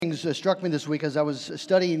Things struck me this week as I was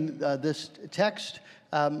studying this text.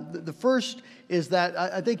 The first is that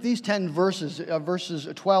I think these 10 verses, verses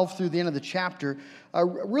 12 through the end of the chapter,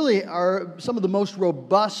 really are some of the most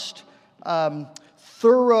robust,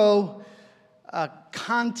 thorough,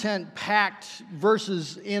 content-packed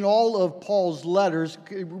verses in all of Paul's letters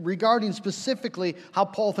regarding specifically how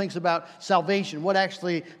Paul thinks about salvation, what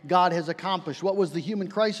actually God has accomplished, what was the human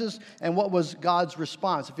crisis, and what was God's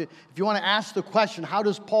response. If you want to ask the question, how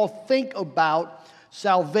does Paul think about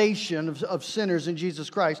salvation of sinners in Jesus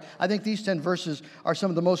Christ, I think these 10 verses are some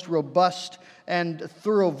of the most robust and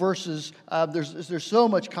thorough verses. There's so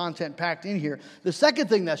much content packed in here. The second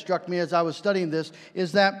thing that struck me as I was studying this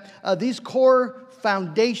is that these core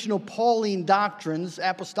foundational Pauline doctrines,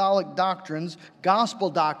 apostolic doctrines, gospel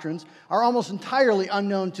doctrines, are almost entirely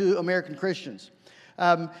unknown to American Christians.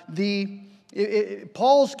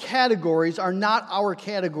 Paul's categories are not our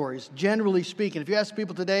categories, generally speaking. If you ask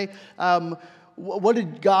people today, what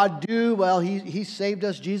did God do? Well, He saved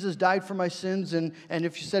us. Jesus died for my sins. And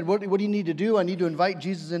if you said, what do you need to do? I need to invite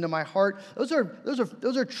Jesus into my heart. Those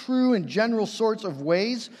are true and general sorts of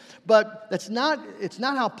ways. But it's not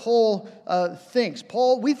how Paul thinks.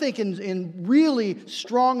 We think in really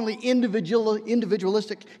strongly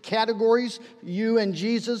individualistic categories, you and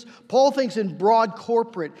Jesus. Paul thinks in broad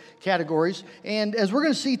corporate categories. And as we're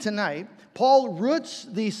going to see tonight, Paul roots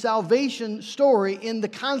the salvation story in the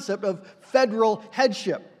concept of federal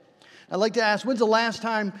headship. I'd like to ask, when's the last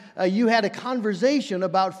time you had a conversation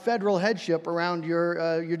about federal headship around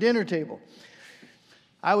your dinner table?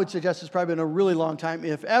 I would suggest it's probably been a really long time,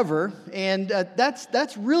 if ever. And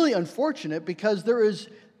that's really unfortunate because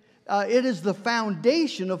it is the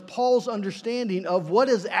foundation of Paul's understanding of what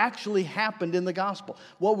has actually happened in the gospel.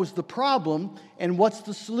 What was the problem and what's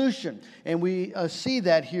the solution? And we see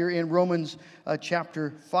that here in Romans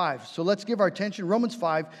chapter 5. So let's give our attention. Romans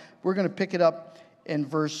 5, we're going to pick it up in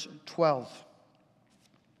verse 12.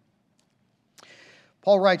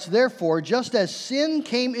 Paul writes, "Therefore, just as sin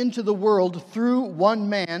came into the world through one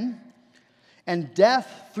man, and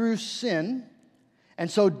death through sin, and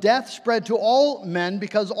so death spread to all men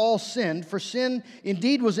because all sinned. For sin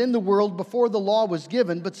indeed was in the world before the law was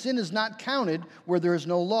given, but sin is not counted where there is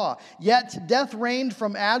no law. Yet death reigned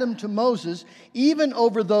from Adam to Moses, even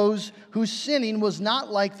over those whose sinning was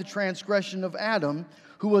not like the transgression of Adam,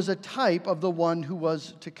 who was a type of the one who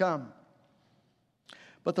was to come.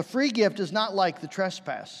 But the free gift is not like the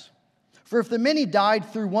trespass. For if the many died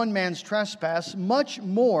through one man's trespass, much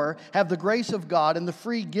more have the grace of God and the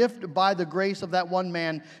free gift by the grace of that one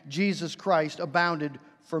man, Jesus Christ, abounded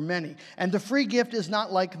for many. And the free gift is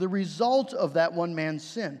not like the result of that one man's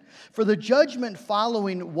sin. For the judgment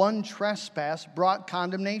following one trespass brought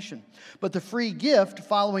condemnation, but the free gift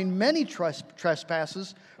following many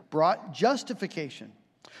trespasses brought justification.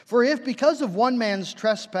 For if because of one man's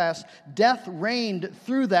trespass death reigned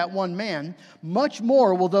through that one man, much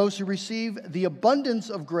more will those who receive the abundance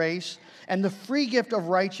of grace and the free gift of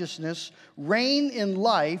righteousness reign in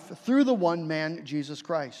life through the one man, Jesus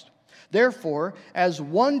Christ. Therefore, as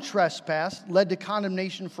one trespass led to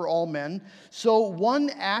condemnation for all men, so one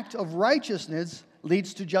act of righteousness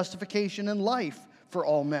leads to justification and life for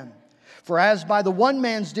all men. For as by the one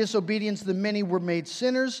man's disobedience the many were made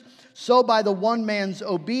sinners, so by the one man's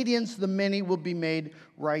obedience the many will be made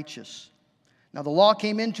righteous. Now the law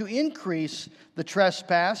came in to increase the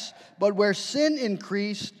trespass, but where sin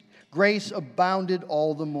increased, grace abounded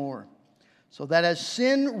all the more. So that as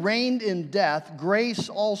sin reigned in death, grace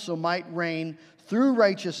also might reign through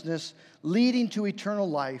righteousness, leading to eternal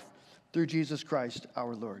life through Jesus Christ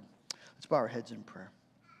our Lord." Let's bow our heads in prayer.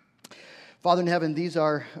 Father in heaven, these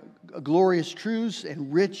are glorious truths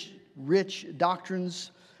and rich doctrines,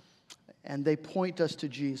 and they point us to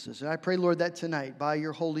Jesus. And I pray, Lord, that tonight, by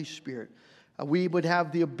your Holy Spirit, we would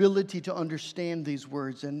have the ability to understand these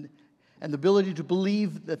words and the ability to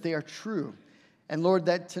believe that they are true. And Lord,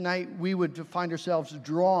 that tonight we would find ourselves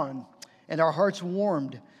drawn and our hearts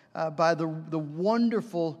warmed by the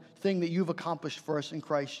wonderful thing that you've accomplished for us in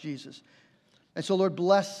Christ Jesus. And so, Lord,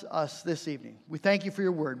 bless us this evening. We thank you for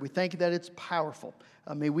your word. We thank you that it's powerful.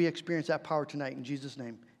 May we experience that power tonight. In Jesus'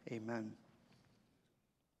 name, amen.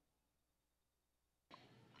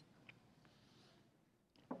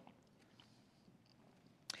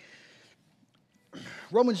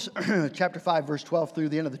 Romans chapter 5, verse 12 through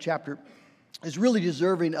the end of the chapter is really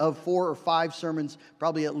deserving of 4 or 5 sermons,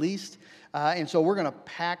 probably at least. And so we're going to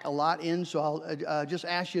pack a lot in, so I'll just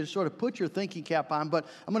ask you to sort of put your thinking cap on. But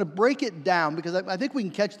I'm going to break it down because I think we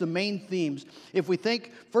can catch the main themes if we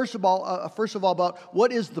think, first of all, about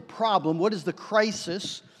what is the problem, what is the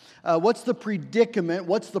crisis, What's the predicament?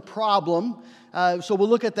 What's the problem? So we'll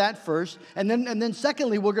look at that first. And then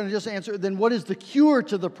secondly, we're going to just answer, then what is the cure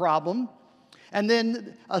to the problem? And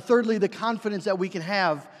then thirdly, the confidence that we can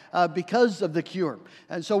have because of the cure.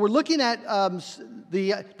 And so we're looking at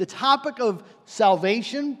the topic of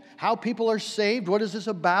salvation, how people are saved, what is this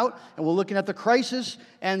about? And we're looking at the crisis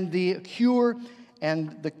and the cure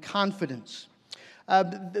and the confidence.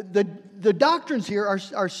 The doctrines here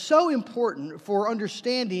are so important for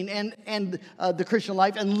understanding and the Christian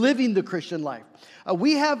life and living the Christian life.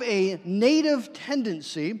 We have a native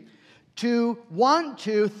tendency to want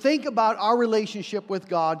to think about our relationship with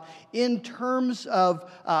God in terms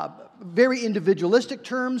of very individualistic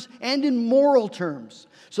terms and in moral terms.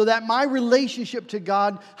 So that my relationship to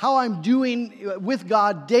God, how I'm doing with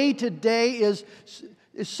God day to day is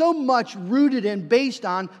so much rooted and based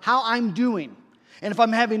on how I'm doing. And if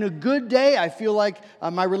I'm having a good day, I feel like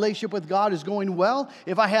my relationship with God is going well.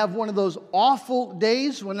 If I have one of those awful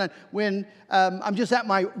days when I'm just at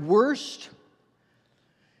my worst,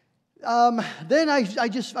 then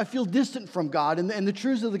I feel distant from God. And the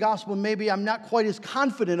truths of the gospel, maybe I'm not quite as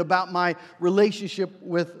confident about my relationship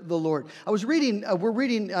with the Lord. I was reading, we're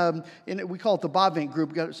reading, we call it the Bavinck group.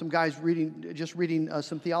 We got some guys reading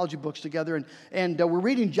some theology books together. And we're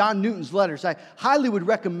reading John Newton's letters. I highly would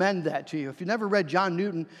recommend that to you. If you've never read John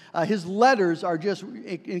Newton, his letters are just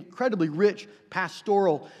incredibly rich,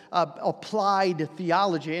 pastoral, applied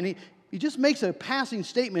theology. And he just makes a passing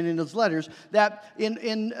statement in his letters that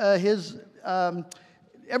ever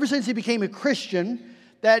since he became a Christian,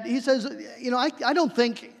 that he says, I don't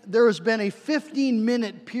think there has been a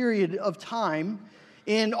 15-minute period of time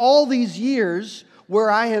in all these years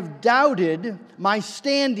where I have doubted my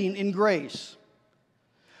standing in grace.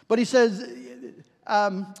 But he says,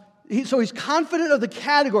 so he's confident of the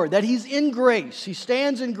category that he's in grace. He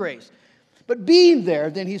stands in grace. But being there,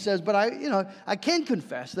 then he says, but I can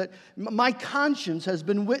confess that my conscience has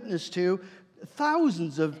been witness to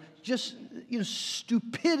thousands of just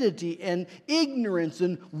stupidity and ignorance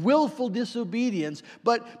and willful disobedience.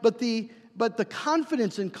 But the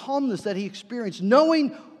confidence and calmness that he experienced, knowing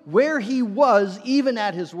where he was even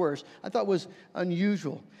at his worst, I thought was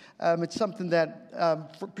unusual. It's something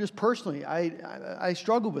that just personally I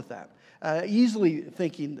struggle with that. Easily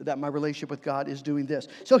thinking that my relationship with God is doing this.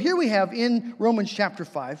 So here we have in Romans chapter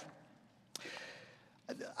 5,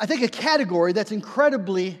 I think a category that's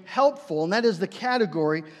incredibly helpful, and that is the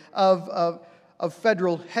category of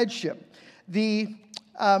federal headship. The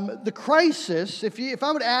crisis, if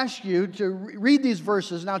I would ask you to read these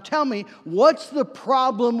verses, now tell me, what's the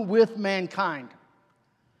problem with mankind?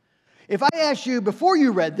 If I asked you before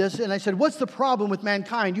you read this and I said, what's the problem with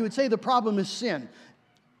mankind? You would say the problem is sin.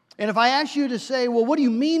 And if I asked you to say, well, what do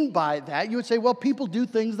you mean by that? You would say, well, people do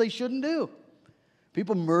things they shouldn't do.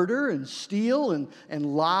 People murder and steal and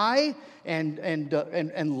lie and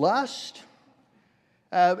lust.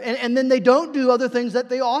 And then they don't do other things that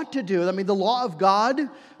they ought to do. I mean, the law of God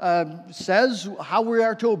says how we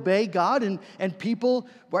are to obey God. And people,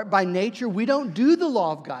 by nature, we don't do the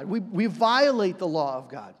law of God. We violate the law of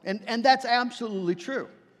God. And that's absolutely true.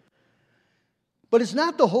 But it's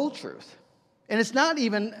not the whole truth. And it's not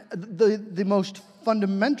even the most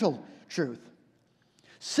fundamental truth.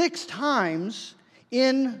 6 times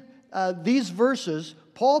in these verses,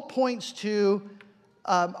 Paul points to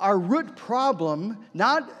our root problem, he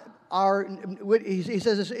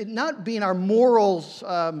says, it's not being our morals,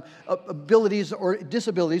 abilities or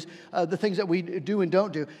disabilities, the things that we do and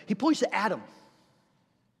don't do. He points to Adam,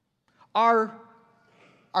 our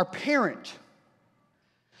parent.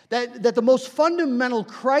 That the most fundamental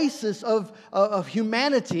crisis of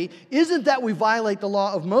humanity isn't that we violate the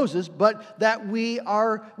law of Moses, but that we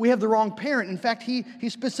have the wrong parent. In fact, he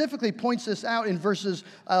specifically points this out in verses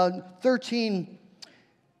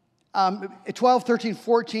 12, 13,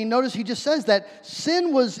 14. Notice he just says that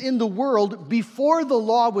sin was in the world before the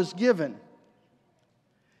law was given.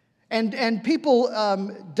 And people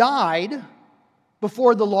died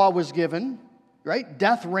before the law was given, right?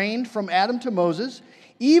 Death reigned from Adam to Moses,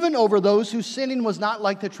 even over those whose sinning was not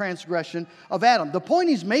like the transgression of Adam. The point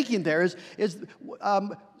he's making there is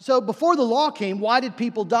so before the law came, why did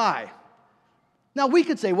people die? Now, we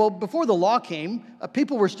could say, well, before the law came,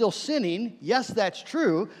 people were still sinning. Yes, that's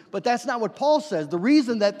true, but that's not what Paul says. The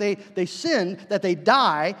reason that they sin, that they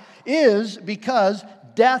die, is because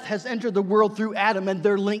death has entered the world through Adam, and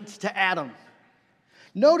they're linked to Adam.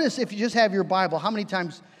 Notice, if you just have your Bible, how many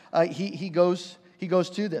times he goes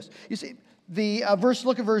to this. You see,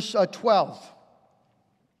 look at verse 12.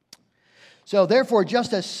 So therefore,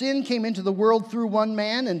 just as sin came into the world through one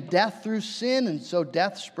man, and death through sin, and so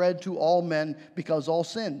death spread to all men because all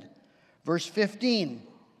sinned. Verse 15,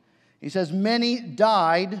 he says, many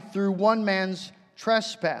died through one man's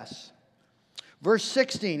trespass. Verse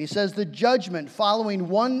 16, he says, the judgment following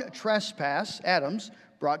one trespass, Adam's,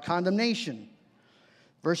 brought condemnation.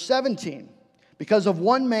 Verse 17, because of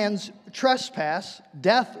one man's trespass,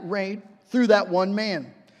 death reigned through that one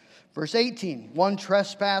man. Verse 18, one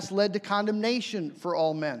trespass led to condemnation for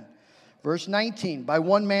all men. Verse 19, by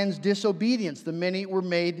one man's disobedience, the many were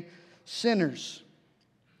made sinners.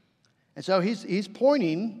 And so he's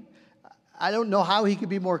pointing, I don't know how he could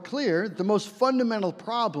be more clear, the most fundamental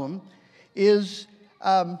problem is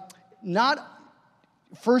not,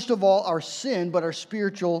 first of all, our sin, but our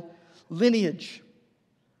spiritual lineage.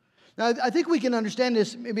 Now, I think we can understand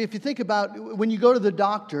this, maybe if you think about when you go to the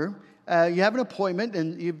doctor, you have an appointment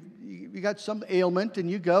and you got some ailment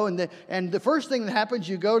and you go and the first thing that happens,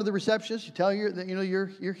 you go to the receptionist, you tell her that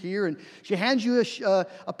you're here, and she hands you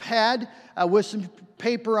a pad with some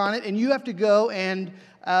paper on it, and you have to go and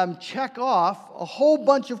check off a whole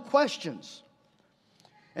bunch of questions.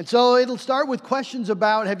 And so it'll start with questions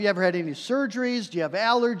about, have you ever had any surgeries? Do you have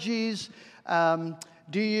allergies?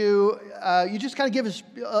 Do you just kind of give us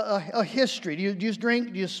a history? Do you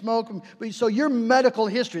drink? Do you smoke? So your medical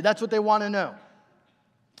history, that's what they want to know.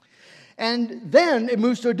 And then it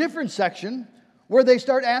moves to a different section where they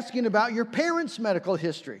start asking about your parents' medical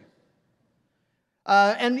history.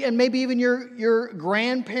 And maybe even your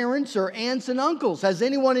grandparents or aunts and uncles. Has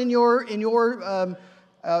anyone in your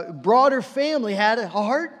broader family had a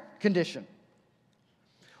heart condition?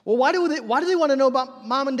 Well, why do they want to know about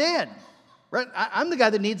mom and dad? Right? I'm the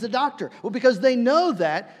guy that needs the doctor. Well, because they know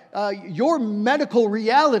that your medical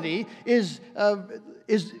reality is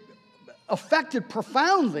affected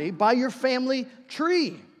profoundly by your family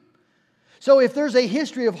tree. So if there's a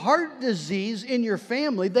history of heart disease in your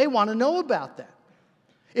family, they want to know about that.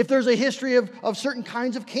 If there's a history of certain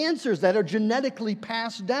kinds of cancers that are genetically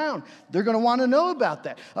passed down, they're going to want to know about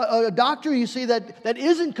that. A doctor, you see, that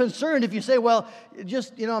isn't concerned if you say, well,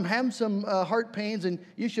 just, I'm having some heart pains, and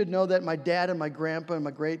you should know that my dad and my grandpa and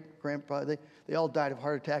my great-grandpa, they all died of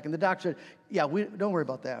heart attack. And the doctor said, yeah, don't worry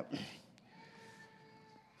about that.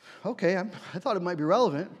 Okay, I thought it might be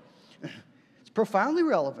relevant. It's profoundly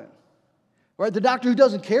relevant. Right? The doctor who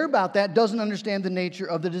doesn't care about that doesn't understand the nature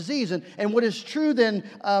of the disease. And what is true then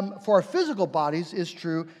for our physical bodies is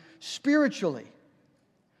true spiritually.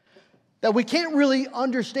 That we can't really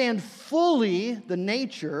understand fully the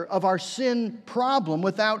nature of our sin problem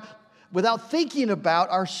without thinking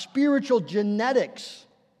about our spiritual genetics,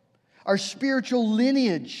 our spiritual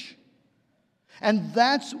lineage. And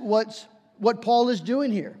that's what Paul is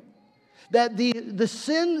doing here. That the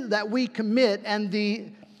sin that we commit and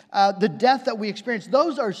the death that we experience,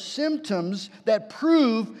 those are symptoms that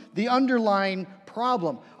prove the underlying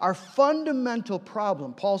problem. Our fundamental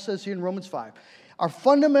problem, Paul says here in Romans 5, our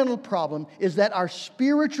fundamental problem is that our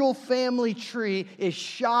spiritual family tree is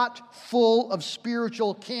shot full of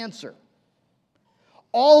spiritual cancer.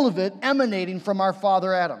 All of it emanating from our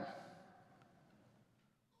father Adam.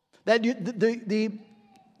 That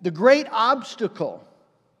the great obstacle,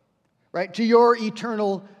 right, to your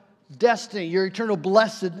eternal destiny, your eternal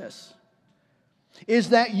blessedness, is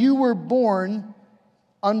that you were born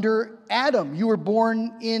under Adam. You were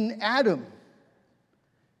born in Adam.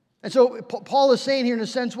 And so Paul is saying here, in a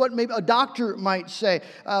sense, what maybe a doctor might say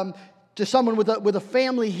to someone with a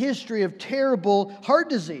family history of terrible heart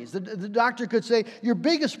disease. The doctor could say, your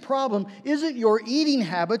biggest problem isn't your eating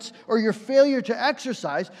habits or your failure to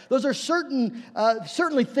exercise. Those are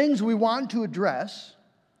certainly things we want to address.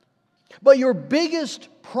 But your biggest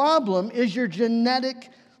problem is your genetic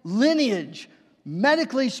lineage.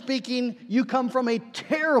 Medically speaking, you come from a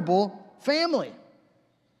terrible family.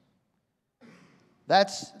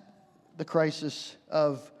 That's the crisis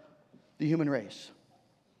of the human race.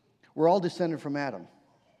 We're all descended from Adam.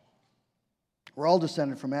 We're all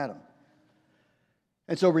descended from Adam.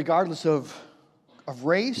 And so regardless of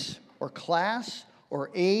race or class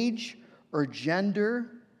or age or gender,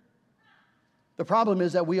 the problem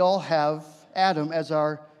is that we all have Adam as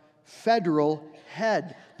our federal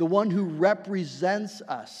head, the one who represents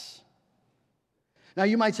us. Now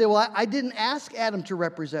you might say, well, I didn't ask Adam to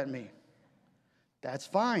represent me. That's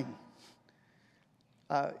fine.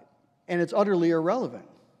 And it's utterly irrelevant.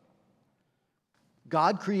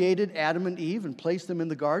 God created Adam and Eve and placed them in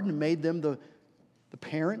the garden and made them the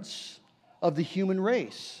parents of the human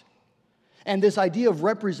race. And this idea of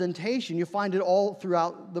representation, you find it all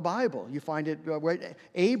throughout the Bible. You find it,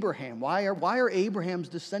 Abraham. Why are Abraham's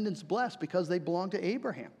descendants blessed? Because they belong to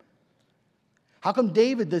Abraham. How come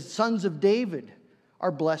David, the sons of David,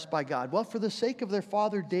 are blessed by God? Well, for the sake of their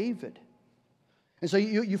father David. And so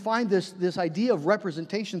you find this idea of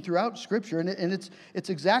representation throughout Scripture, and it's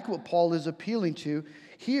exactly what Paul is appealing to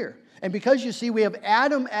here. And because you see we have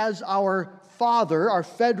Adam as our father, our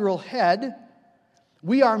federal head,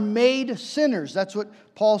 we are made sinners. That's what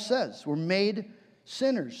Paul says. We're made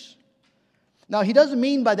sinners. Now, he doesn't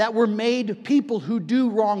mean by that we're made people who do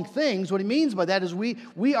wrong things. What he means by that is we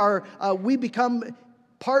become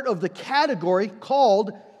part of the category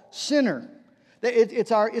called sinner.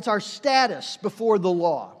 It's our status before the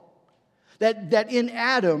law. That in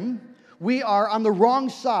Adam, we are on the wrong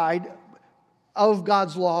side of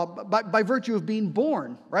God's law by virtue of being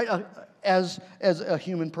born, right, as a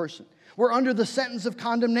human person. We're under the sentence of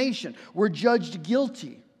condemnation. We're judged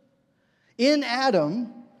guilty in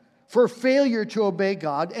Adam for failure to obey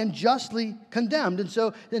God and justly condemned. And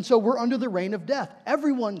so we're under the reign of death.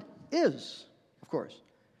 Everyone is, of course.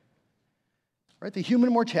 Right? The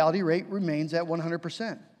human mortality rate remains at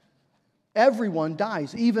 100%. Everyone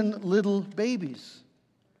dies, even little babies.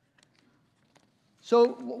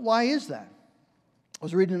 So why is that? I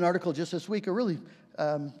was reading an article just this week, a really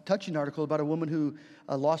touching article about a woman who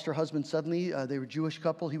lost her husband suddenly. They were a Jewish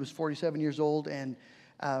couple. He was 47 years old and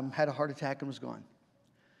had a heart attack and was gone.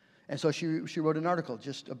 And so she wrote an article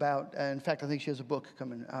just about, in fact, I think she has a book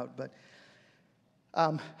coming out, but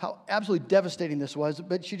how absolutely devastating this was.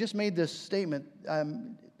 But she just made this statement.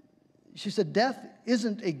 She said, death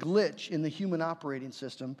isn't a glitch in the human operating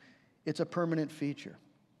system. It's a permanent feature.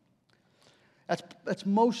 That's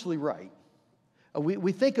mostly right.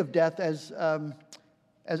 We think of death as a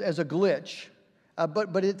glitch,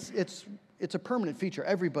 but it's a permanent feature.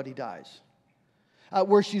 Everybody dies.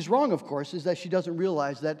 Where she's wrong, of course, is that she doesn't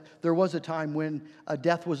realize that there was a time when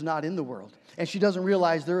death was not in the world. And she doesn't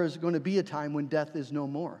realize there is going to be a time when death is no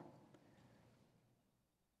more.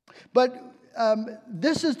 But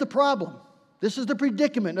this is the problem. This is the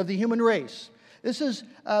predicament of the human race.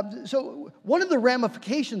 So one of the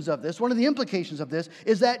ramifications of this, one of the implications of this,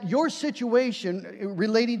 is that your situation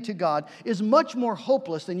relating to God is much more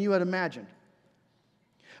hopeless than you had imagined.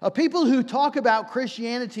 People who talk about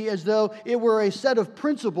Christianity as though it were a set of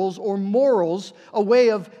principles or morals, a way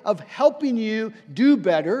of helping you do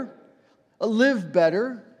better, live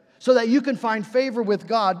better, so that you can find favor with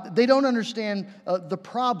God, they don't understand the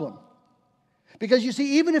problem. Because you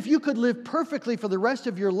see, even if you could live perfectly for the rest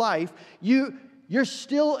of your life, you're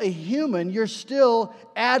still a human. You're still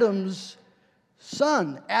Adam's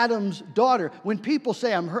son, Adam's daughter. When people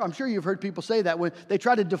say, I'm sure you've heard people say that, when they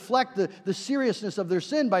try to deflect the seriousness of their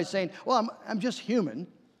sin by saying, well, I'm just human.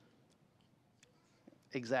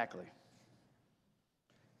 Exactly.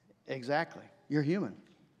 You're human.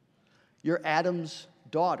 You're Adam's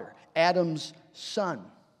daughter, Adam's son.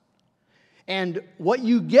 And what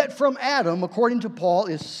you get from Adam, according to Paul,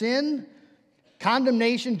 is sin,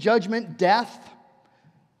 condemnation, judgment, death,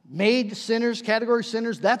 made sinners, category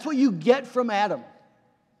sinners. That's what you get from Adam.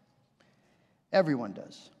 Everyone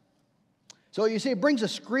does. So you see, it brings a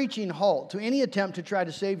screeching halt to any attempt to try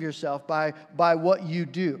to save yourself by what you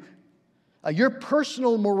do. Your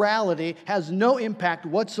personal morality has no impact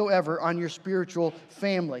whatsoever on your spiritual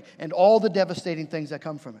family and all the devastating things that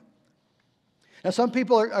come from it. Now, some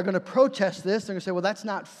people are going to protest this. They're going to say, well, that's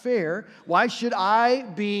not fair. Why should I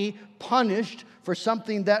be punished for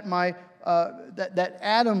something that that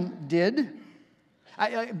Adam did?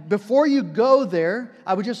 Before you go there,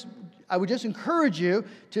 I would just encourage you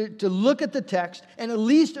to look at the text and at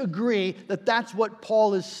least agree that that's what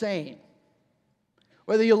Paul is saying.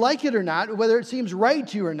 Whether you like it or not, whether it seems right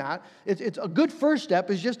to you or not, it's a good first step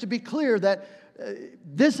is just to be clear that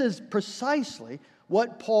this is precisely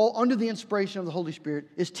what Paul, under the inspiration of the Holy Spirit,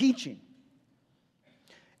 is teaching.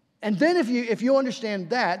 And then if you understand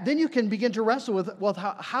that, then you can begin to wrestle with, well,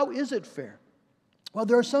 how is it fair? Well,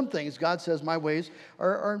 there are some things. God says, my ways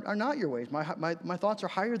are not your ways. My thoughts are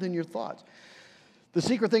higher than your thoughts. The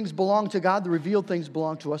secret things belong to God. The revealed things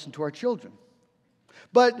belong to us and to our children.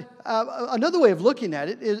 But another way of looking at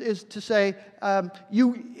it is to say,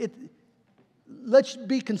 let's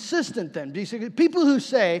be consistent then. People who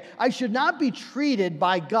say, I should not be treated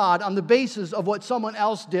by God on the basis of what someone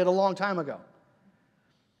else did a long time ago.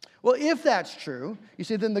 Well, if that's true, you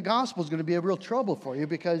see, then the gospel is going to be a real trouble for you,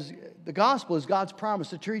 because the gospel is God's promise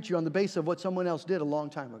to treat you on the basis of what someone else did a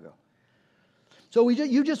long time ago. So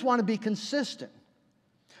you just want to be consistent.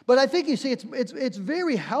 But I think, you see, it's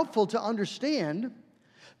very helpful to understand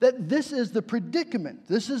that this is the predicament.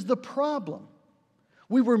 This is the problem.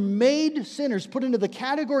 We were made sinners, put into the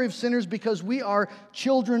category of sinners because we are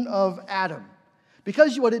children of Adam.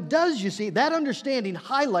 Because what it does, you see, that understanding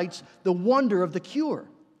highlights the wonder of the cure.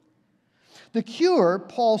 The cure,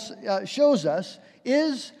 Paul shows us,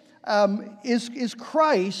 is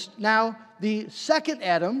Christ. Now, the second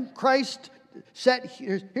Adam, Christ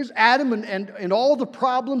here's Adam and all the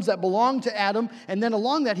problems that belong to Adam, and then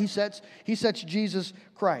along that he sets Jesus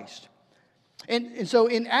Christ. And so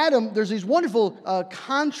in Adam, there's these wonderful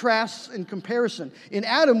contrasts and comparison. In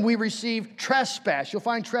Adam, we receive trespass. You'll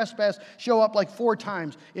find trespass show up like 4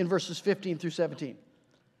 times in verses 15 through 17.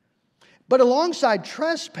 But alongside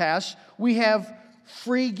trespass, we have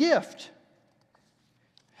free gift.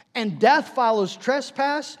 And death follows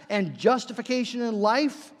trespass, and justification and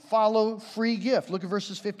life follow free gift. Look at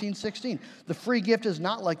verses 15, 16. The free gift is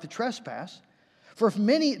not like the trespass. For if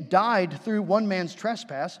many died through one man's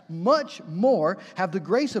trespass, much more have the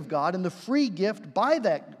grace of God and the free gift by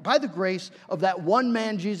the grace of that one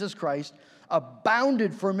man, Jesus Christ,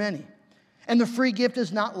 abounded for many. And the free gift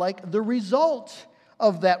is not like the result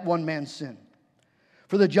of that one man's sin.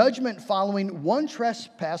 For the judgment following one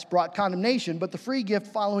trespass brought condemnation, but the free gift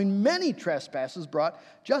following many trespasses brought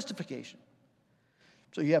justification.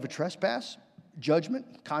 So you have a trespass,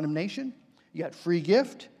 judgment, condemnation. You got free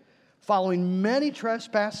gift following many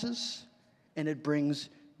trespasses, and it brings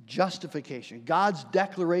justification. God's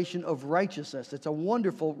declaration of righteousness. It's a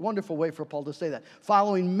wonderful, wonderful way for Paul to say that.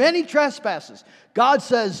 Following many trespasses, God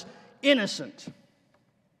says innocent.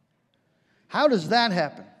 How does that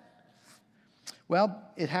happen? Well,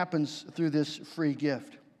 it happens through this free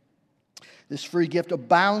gift. This free gift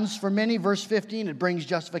abounds for many, verse 15. It brings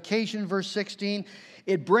justification, verse 16.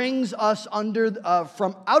 It brings us out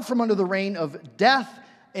from under the reign of death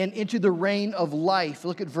and into the reign of life.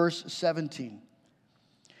 Look at verse 17.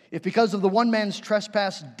 If because of the one man's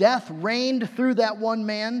trespass, death reigned through that one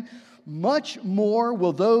man, much more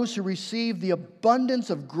will those who receive the abundance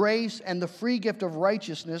of grace and the free gift of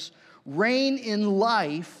righteousness reign in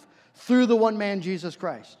life through the one man, Jesus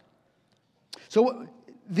Christ. So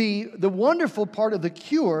the wonderful part of the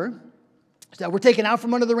cure is that we're taken out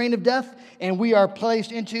from under the reign of death and we are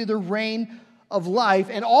placed into the reign of life,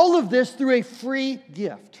 and all of this through a free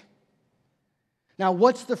gift. Now,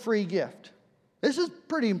 what's the free gift? This is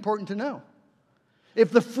pretty important to know.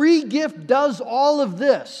 If the free gift does all of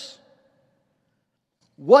this,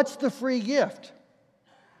 what's the free gift?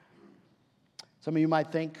 Some of you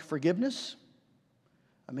might think forgiveness.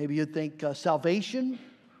 Maybe you'd think salvation.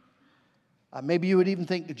 Maybe you would even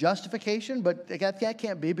think justification, but that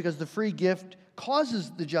can't be because the free gift causes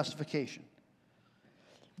the justification.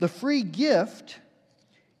 The free gift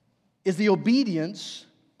is the obedience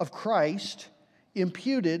of Christ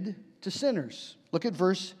imputed to sinners. Look at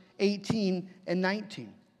verse 18 and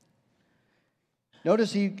 19.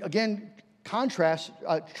 Notice he again contrasts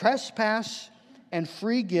trespass and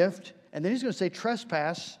free gift, and then he's going to say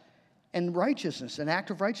trespass and righteousness, an act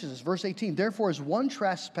of righteousness. Verse 18, therefore as one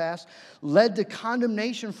trespass led to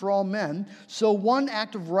condemnation for all men, so one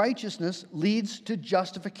act of righteousness leads to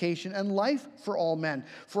justification and life for all men.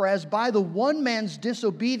 For as by the one man's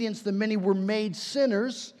disobedience the many were made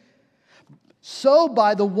sinners, so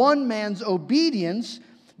by the one man's obedience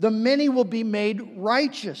the many will be made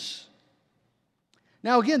righteous.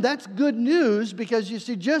 Now again, that's good news because you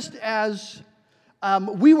see, just as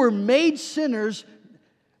we were made sinners,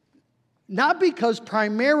 not because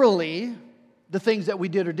primarily the things that we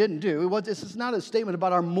did or didn't do. This is not a statement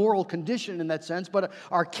about our moral condition in that sense, but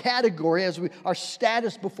our category, our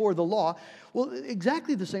status before the law. Well,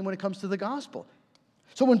 exactly the same when it comes to the gospel.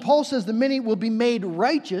 So when Paul says the many will be made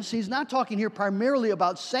righteous, he's not talking here primarily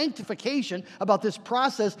about sanctification, about this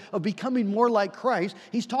process of becoming more like Christ.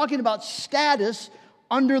 He's talking about status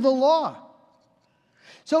under the law.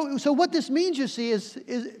 So what this means, you see,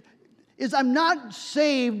 is I'm not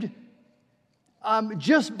saved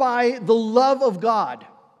just by the love of God.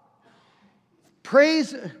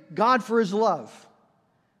 Praise God for His love.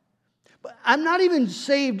 But I'm not even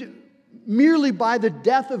saved merely by the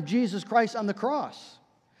death of Jesus Christ on the cross.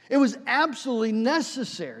 It was absolutely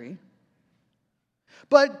necessary.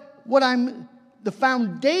 But the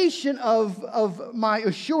foundation of my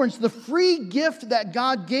assurance, the free gift that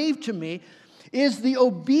God gave to me, is the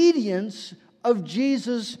obedience of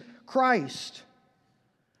Jesus Christ.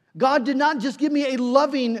 God did not just give me a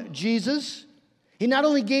loving Jesus. He not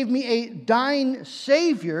only gave me a dying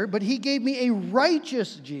Savior, but He gave me a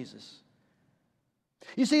righteous Jesus.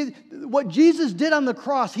 You see, what Jesus did on the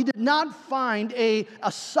cross, He did not find a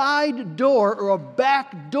side door or a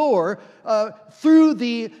back door through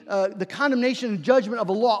the condemnation and judgment of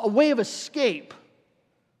a law, a way of escape.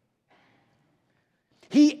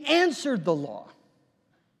 He answered the law.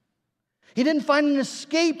 He didn't find an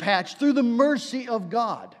escape hatch through the mercy of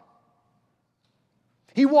God.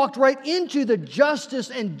 He walked right into the justice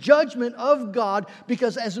and judgment of God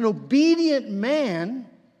because as an obedient man,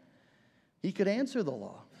 he could answer the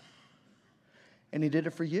law. And he did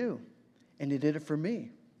it for you. And he did it for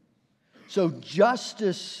me. So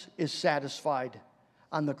justice is satisfied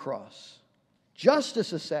on the cross.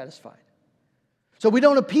 Justice is satisfied. So we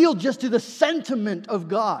don't appeal just to the sentiment of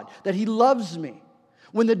God that he loves me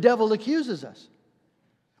when the devil accuses us.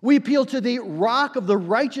 We appeal to the rock of the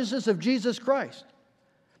righteousness of Jesus Christ.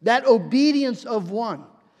 That obedience of one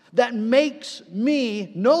that makes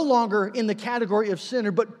me no longer in the category of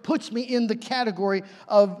sinner, but puts me in the category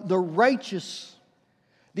of the righteous,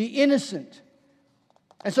 the innocent.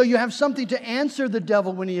 And so you have something to answer the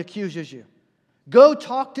devil when he accuses you. Go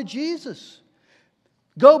talk to Jesus.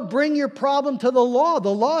 Go bring your problem to the law. The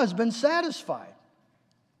law has been satisfied.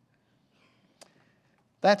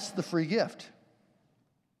 That's the free gift.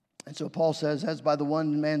 And so Paul says, as by the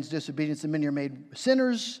one man's disobedience the many are made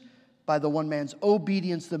sinners, by the one man's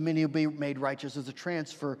obedience the many will be made righteous. As a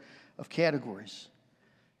transfer of categories.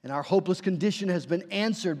 And our hopeless condition has been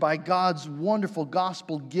answered by God's wonderful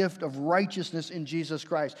gospel gift of righteousness in Jesus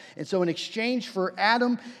Christ. And so in exchange for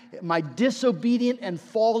Adam, my disobedient and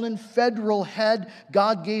fallen federal head,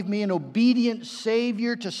 God gave me an obedient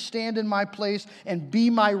Savior to stand in my place and be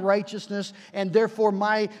my righteousness. And therefore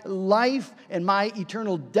my life and my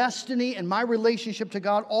eternal destiny and my relationship to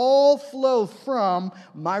God all flow from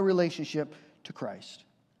my relationship to Christ.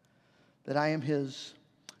 That I am His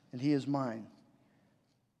and He is mine.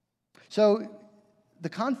 So the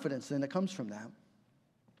confidence then that comes from that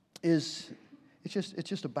is it's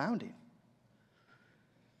just abounding.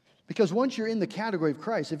 Because once you're in the category of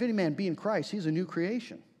Christ, if any man be in Christ, he's a new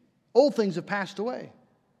creation. Old things have passed away.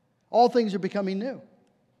 All things are becoming new.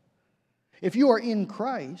 If you are in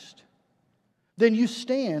Christ, then you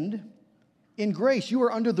stand in grace. You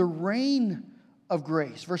are under the reign of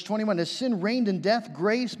grace. Verse 21, as sin reigned in death,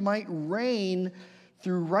 grace might reign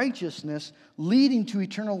through righteousness, leading to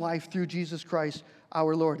eternal life through Jesus Christ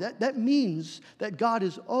our Lord. That means that God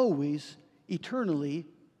is always eternally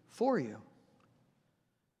for you.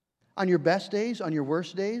 On your best days, on your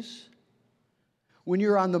worst days, when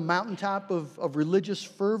you're on the mountaintop of religious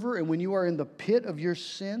fervor and when you are in the pit of your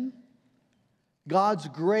sin, God's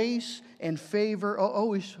grace and favor are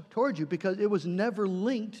always toward you because it was never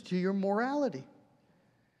linked to your morality.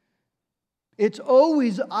 It's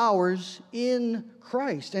always ours in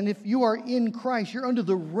Christ. And if you are in Christ, you're under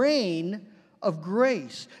the reign of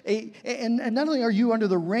grace. And not only are you under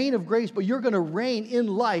the reign of grace, but you're going to reign in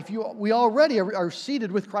life. We already are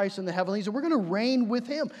seated with Christ in the heavenlies, and we're going to reign with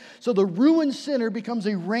Him. So the ruined sinner becomes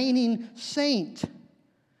a reigning saint.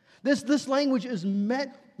 This language is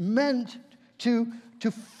meant to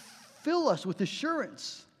fill us with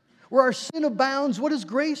assurance. Where our sin abounds, what does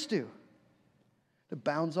grace do? It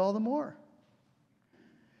abounds all the more.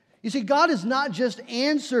 You see, God has not just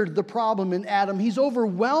answered the problem in Adam, He's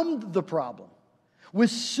overwhelmed the problem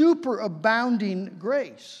with superabounding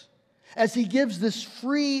grace as He gives this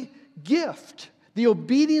free gift, the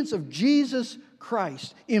obedience of Jesus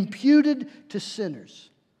Christ, imputed to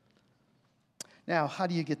sinners. Now, how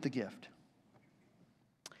do you get the gift?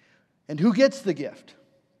 And who gets the gift?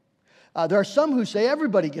 There are some who say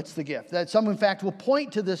everybody gets the gift. That some, in fact, will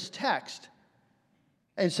point to this text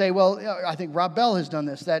and say, well, I think Rob Bell has done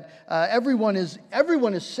this, that everyone is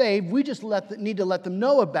saved. We just need to let them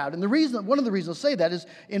know about it. And one of the reasons I say that is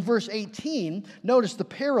in verse 18, notice the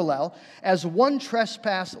parallel. As one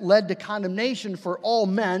trespass led to condemnation for all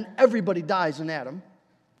men, everybody dies in Adam.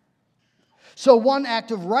 So one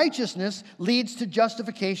act of righteousness leads to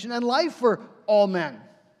justification and life for all men.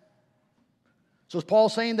 So is Paul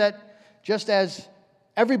saying that just as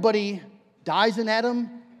everybody dies in Adam,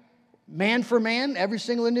 man for man, every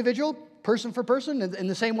single individual, person for person, in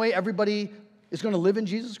the same way everybody is going to live in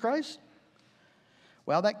Jesus Christ?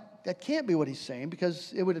 Well, that can't be what he's saying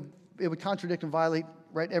because it would contradict and violate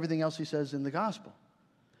everything else he says in the gospel.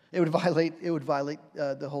 It would violate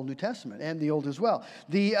the whole New Testament and the Old as well.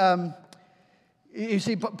 You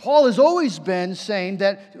see, Paul has always been saying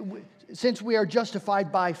that since we are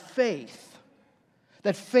justified by faith,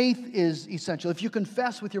 that faith is essential. If you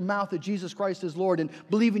confess with your mouth that Jesus Christ is Lord and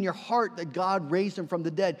believe in your heart that God raised Him from the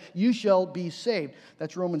dead, you shall be saved.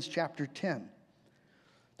 That's Romans chapter 10.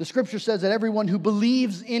 The Scripture says that everyone who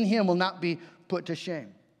believes in Him will not be put to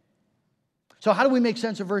shame. So how do we make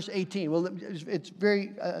sense of verse 18? Well, it's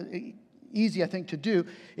very easy, I think, to do.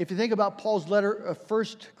 If you think about Paul's letter of 1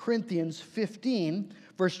 Corinthians 15,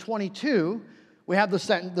 verse 22, we have the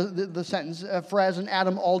sentence, for as in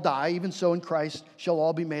Adam all die, even so in Christ shall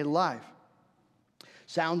all be made alive.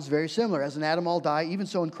 Sounds very similar. As in Adam all die, even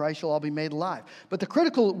so in Christ shall all be made alive. But the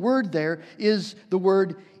critical word there is the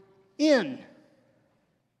word in.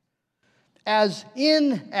 As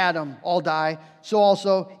in Adam all die, so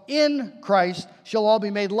also in Christ shall all be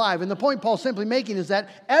made alive. And the point Paul's simply making is that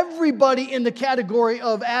everybody in the category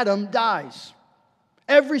of Adam dies.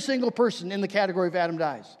 Every single person in the category of Adam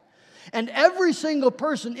dies. And every single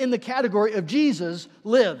person in the category of Jesus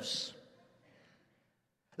lives.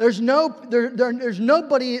 There's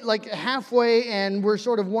nobody like halfway and we're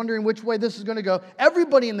sort of wondering which way this is going to go.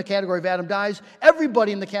 Everybody in the category of Adam dies.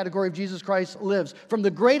 Everybody in the category of Jesus Christ lives. From the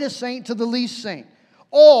greatest saint to the least saint.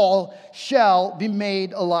 All shall be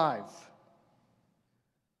made alive.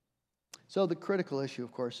 So the critical issue,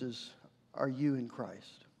 of course, is, are you in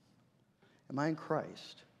Christ? Am I in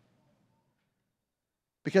Christ?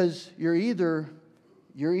 Because you're either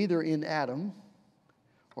in Adam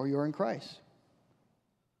or you're in Christ.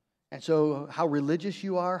 And so how religious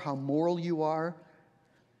you are, how moral you are,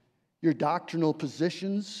 your doctrinal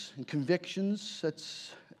positions and convictions,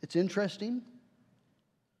 it's interesting.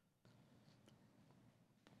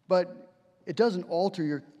 But it doesn't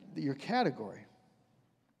alter your category.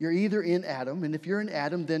 You're either in Adam, and if you're in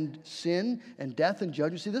Adam, then sin and death and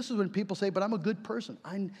judgment. See, this is when people say, but I'm a good person.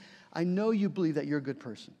 I know you believe that you're a good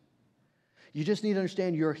person. You just need to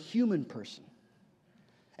understand you're a human person.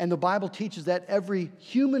 And the Bible teaches that every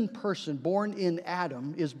human person born in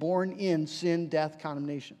Adam is born in sin, death,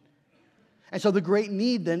 condemnation. And so the great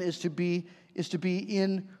need then is to be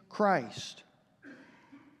in Christ.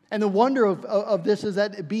 And the wonder of this is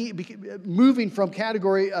that moving from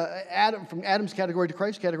category from Adam's category to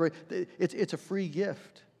Christ's category, it's a free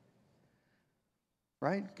gift,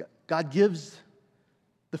 right? God gives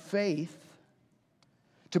the faith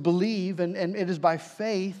to believe, and it is by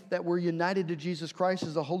faith that we're united to Jesus Christ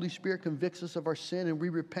as the Holy Spirit convicts us of our sin and we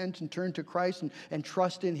repent and turn to Christ and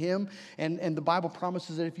trust in Him. And the Bible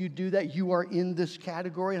promises that if you do that, you are in this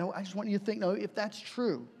category. And I just want you to think, no, if that's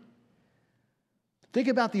true, think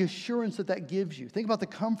about the assurance that gives you. Think about the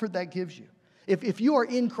comfort that gives you. If you are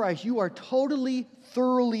in Christ, you are totally,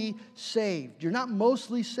 thoroughly saved. You're not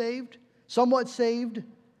mostly saved, somewhat saved.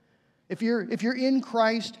 If you're in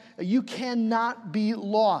Christ, you cannot be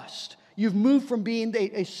lost. You've moved from being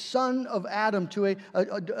a son of Adam to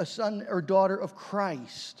a son or daughter of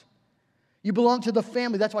Christ. You belong to the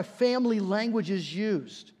family. That's why family language is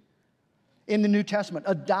used in the New Testament,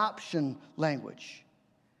 adoption language.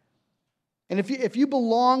 And if you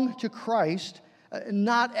belong to Christ,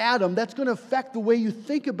 not Adam, that's going to affect the way you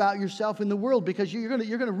think about yourself in the world, because you're going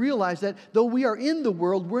to realize that though we are in the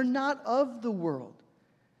world, we're not of the world.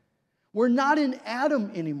 We're not in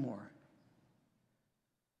Adam anymore.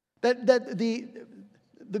 That the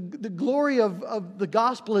glory of the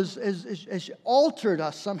gospel has altered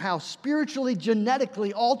us somehow, spiritually,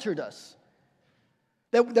 genetically altered us.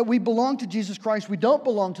 That we belong to Jesus Christ, we don't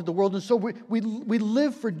belong to the world, and so we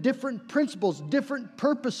live for different principles, different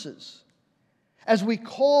purposes. As we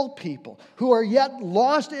call people who are yet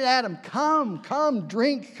lost in Adam, come,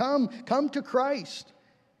 drink, come to Christ.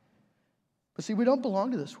 But see, we don't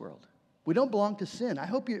belong to this world. We don't belong to sin. I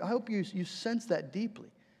hope you sense that deeply.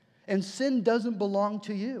 And sin doesn't belong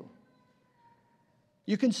to you.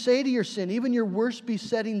 You can say to your sin, even your worst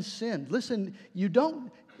besetting sin, listen, you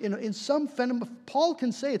don't, in some phenomenon, Paul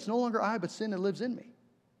can say it's no longer I, but sin that lives in me.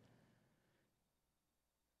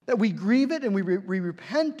 That we grieve it and we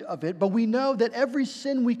repent of it, but we know that every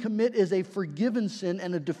sin we commit is a forgiven sin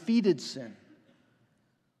and a defeated sin.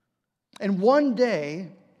 And one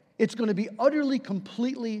day, it's going to be utterly,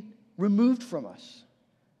 completely removed from us.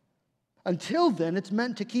 Until then, it's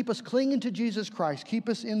meant to keep us clinging to Jesus Christ, keep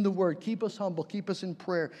us in the Word, keep us humble, keep us in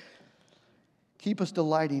prayer, keep us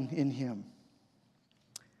delighting in Him.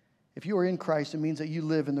 If you are in Christ, it means that you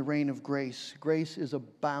live in the reign of grace. Grace is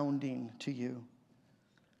abounding to you.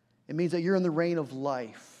 It means that you're in the reign of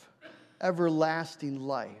life, everlasting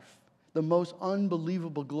life. The most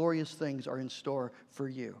unbelievable, glorious things are in store for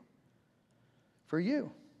you. For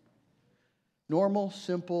you. Normal,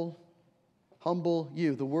 simple, humble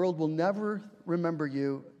you. The world will never remember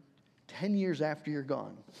you 10 years after you're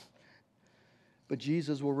gone. But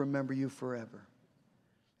Jesus will remember you forever.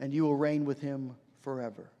 And you will reign with Him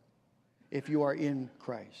forever if you are in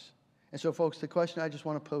Christ. And so, folks, the question I just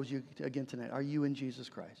want to pose you again tonight, are you in Jesus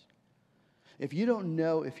Christ? If you don't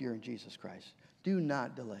know if you're in Jesus Christ, do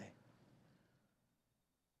not delay.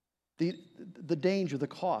 The danger, the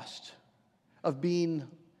cost of being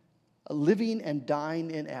living and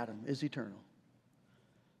dying in Adam is eternal.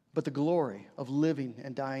 But the glory of living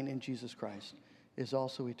and dying in Jesus Christ is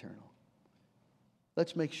also eternal.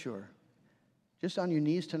 Let's make sure. Just on your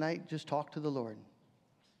knees tonight, just talk to the Lord.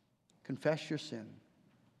 Confess your sin.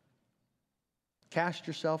 Cast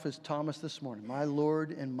yourself as Thomas this morning, my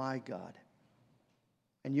Lord and my God.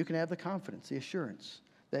 And you can have the confidence, the assurance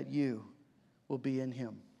that you will be in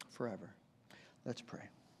him forever. Let's pray.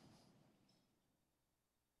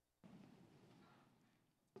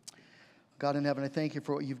 God in heaven, I thank you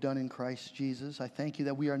for what you've done in Christ Jesus. I thank you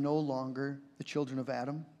that we are no longer the children of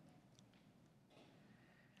Adam,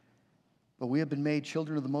 but we have been made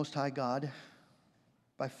children of the Most High God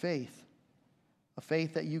by faith, a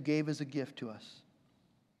faith that you gave as a gift to us.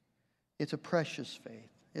 It's a precious faith.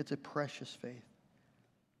 It's a precious faith.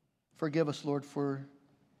 Forgive us, Lord, for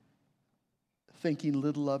thinking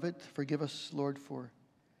little of it. Forgive us, Lord, for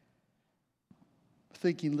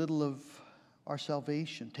thinking little of our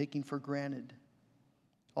salvation, taking for granted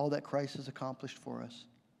all that Christ has accomplished for us.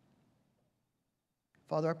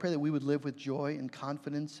 Father, I pray that we would live with joy and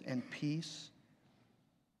confidence and peace,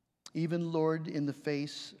 even, Lord, in the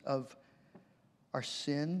face of our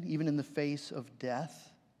sin, even in the face of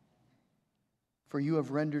death. For you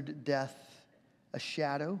have rendered death a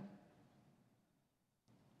shadow.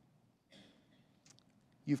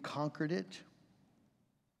 You've conquered it.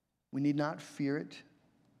 We need not fear it.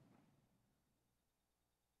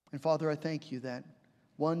 And Father, I thank you that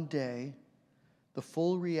one day, the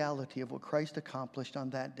full reality of what Christ accomplished on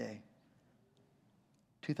that day,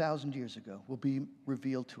 2,000 years ago, will be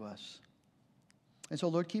revealed to us. And so,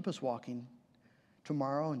 Lord, keep us walking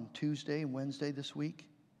tomorrow and Tuesday and Wednesday this week.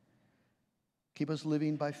 Keep us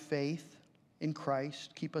living by faith in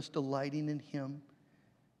Christ. Keep us delighting in him.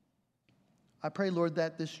 I pray, Lord,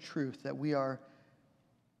 that this truth, that we are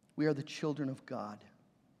the children of God,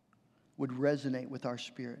 would resonate with our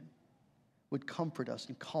spirit, would comfort us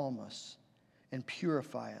and calm us and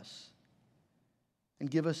purify us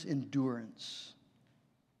and give us endurance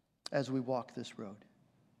as we walk this road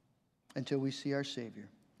until we see our Savior.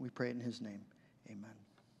 We pray it in his name. Amen.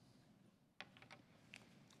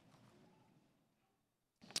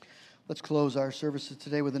 Let's close our services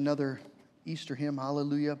today with another Easter hymn.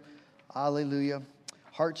 Hallelujah, hallelujah.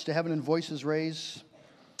 Hearts to heaven and voices raised.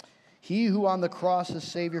 He who on the cross as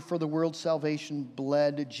Savior for the world's salvation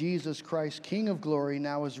bled, Jesus Christ, King of glory,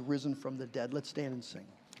 now is risen from the dead. Let's stand and sing.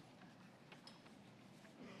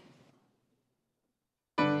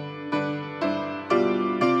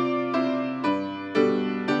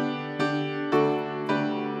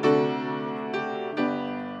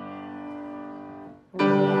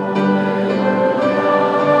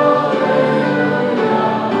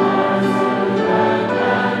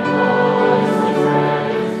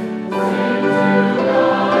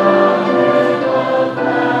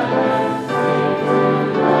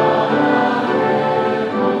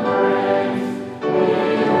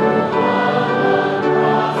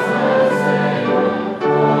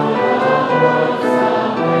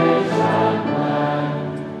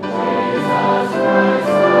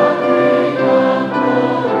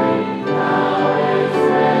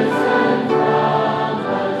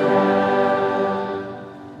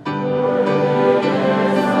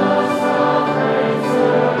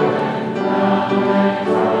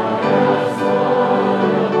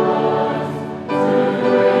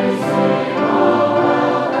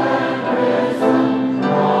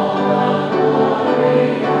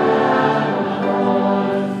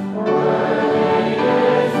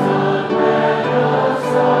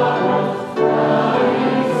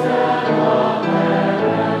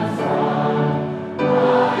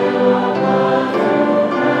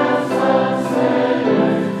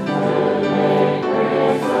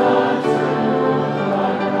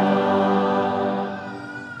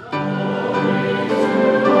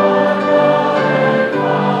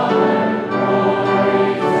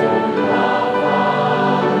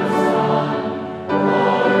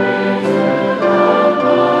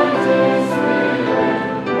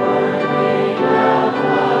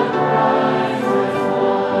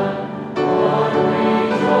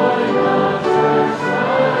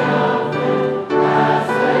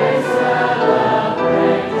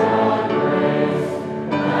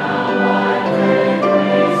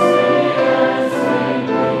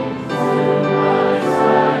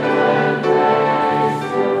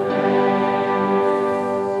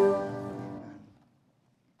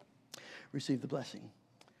 Receive the blessing.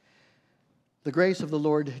 The grace of the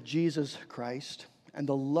Lord Jesus Christ and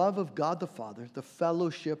the love of God the Father, the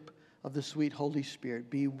fellowship of the sweet Holy Spirit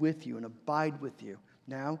be with you and abide with you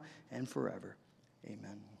now and forever.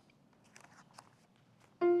 Amen.